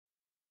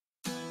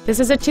This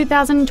is a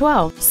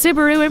 2012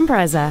 Subaru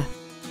Impreza.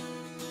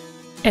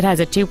 It has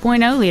a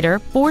 2.0-liter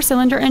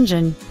four-cylinder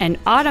engine, an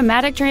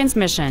automatic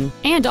transmission,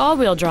 and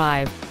all-wheel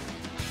drive.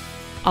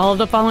 All of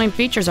the following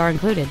features are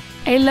included: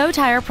 a low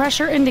tire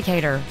pressure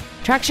indicator,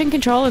 traction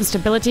control and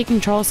stability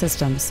control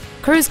systems,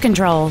 cruise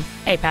control,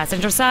 a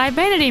passenger side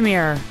vanity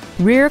mirror,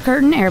 rear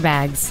curtain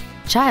airbags,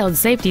 child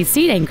safety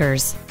seat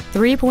anchors,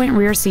 3-point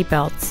rear seat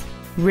belts,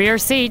 rear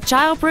seat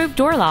child-proof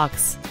door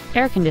locks,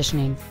 air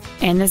conditioning,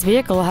 and this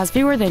vehicle has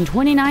fewer than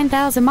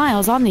 29,000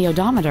 miles on the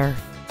odometer.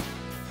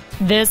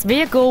 This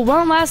vehicle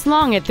won't last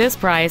long at this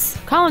price.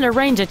 Call and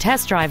arrange a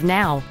test drive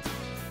now.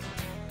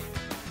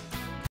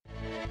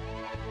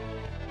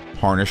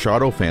 Harnish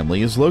Auto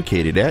Family is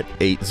located at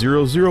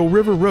 800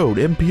 River Road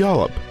in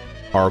Puyallup.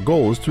 Our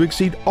goal is to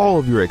exceed all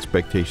of your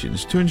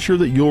expectations to ensure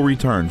that you'll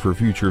return for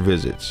future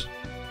visits.